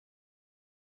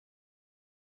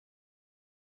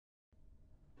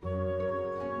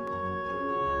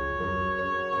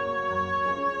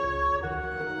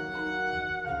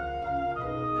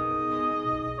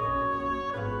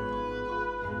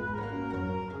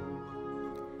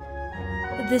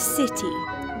The city,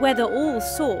 whether all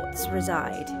sorts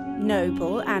reside,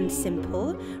 noble and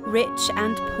simple, rich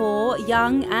and poor,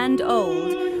 young and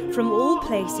old, from all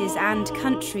places and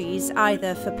countries,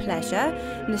 either for pleasure,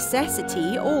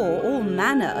 necessity, or all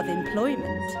manner of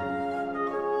employment.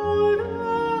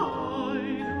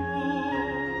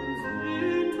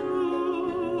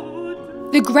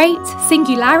 The great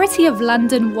singularity of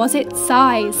London was its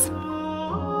size.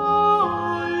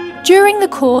 During the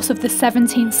course of the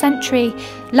 17th century,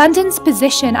 London's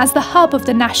position as the hub of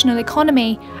the national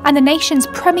economy and the nation's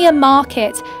premier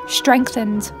market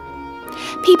strengthened.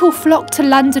 People flocked to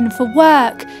London for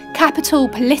work, capital,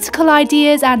 political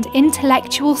ideas and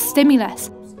intellectual stimulus.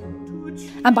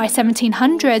 And by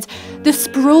 1700, the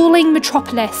sprawling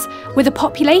metropolis, with a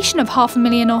population of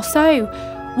 500,000 or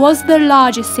so, was the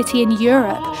largest city in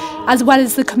Europe, as well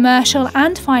as the commercial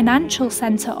and financial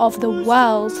centre of the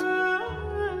world.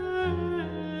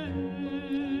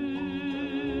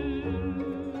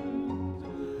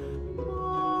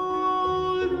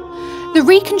 The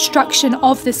reconstruction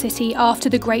of the city after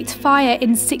the Great Fire in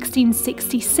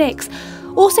 1666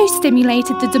 also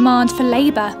stimulated the demand for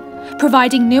labour,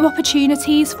 providing new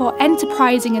opportunities for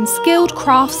enterprising and skilled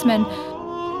craftsmen,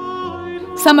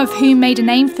 some of whom made a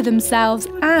name for themselves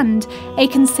and a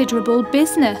considerable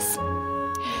business.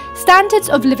 Standards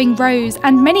of living rose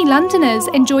and many Londoners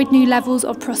enjoyed new levels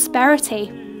of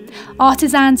prosperity.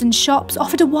 Artisans and shops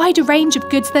offered a wider range of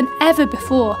goods than ever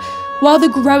before, while the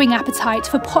growing appetite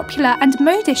for popular and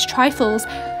modish trifles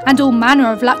and all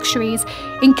manner of luxuries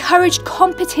encouraged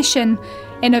competition,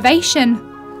 innovation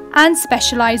and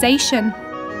specialisation.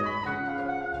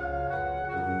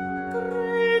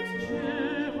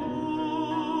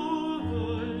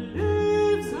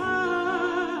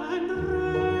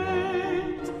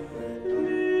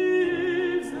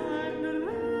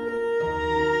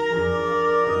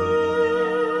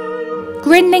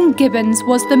 Grinling Gibbons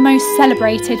was the most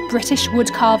celebrated British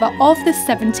woodcarver of the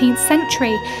 17th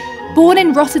century. Born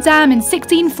in Rotterdam in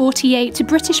 1648 to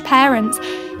British parents,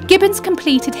 Gibbons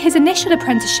completed his initial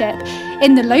apprenticeship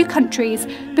in the Low Countries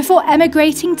before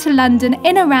emigrating to London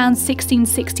in around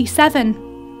 1667.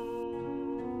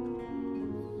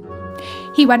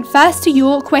 He went first to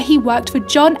York, where he worked for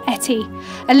John Etty,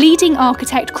 a leading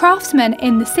architect craftsman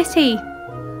in the city.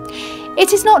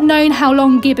 It is not known how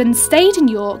long Gibbons stayed in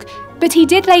York, but he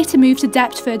did later move to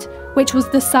Deptford, which was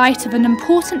the site of an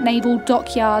important naval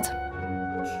dockyard.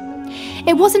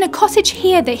 It was in a cottage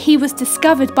here that he was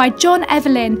discovered by John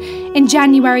Evelyn in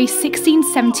January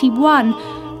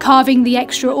 1671, carving the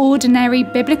extraordinary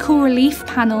biblical relief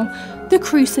panel, the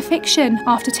Crucifixion,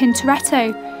 after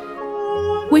Tintoretto,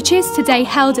 which is today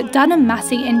held at Dunham,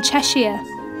 Massey in Cheshire.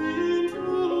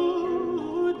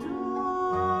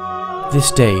 This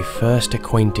day first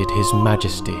acquainted His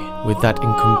Majesty with that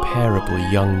incomparable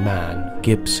young man,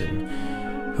 Gibson,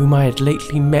 whom I had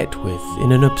lately met with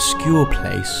in an obscure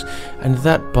place, and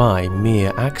that by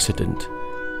mere accident.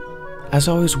 As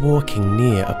I was walking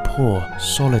near a poor,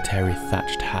 solitary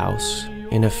thatched house,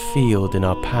 in a field in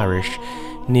our parish,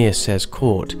 near Says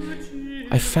Court,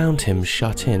 I found him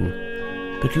shut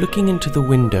in, but looking into the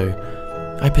window,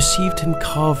 I perceived him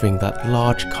carving that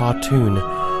large cartoon,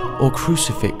 or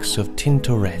crucifix of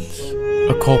Tintoret's,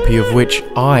 a copy of which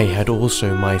I had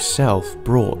also myself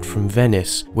brought from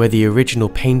Venice, where the original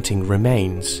painting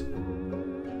remains.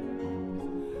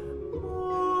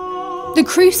 The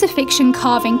crucifixion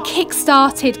carving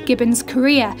kick-started Gibbons'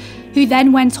 career, who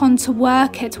then went on to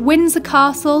work at Windsor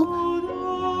Castle,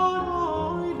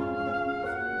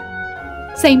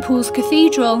 St Paul's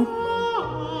Cathedral,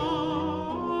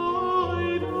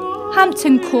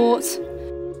 Hampton Court,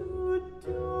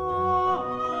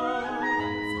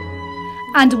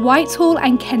 and Whitehall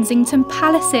and Kensington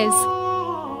Palaces.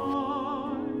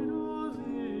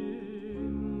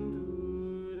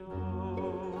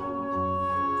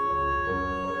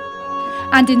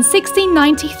 And in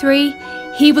 1693,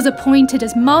 he was appointed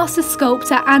as Master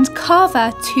Sculptor and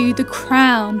Carver to the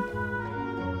Crown.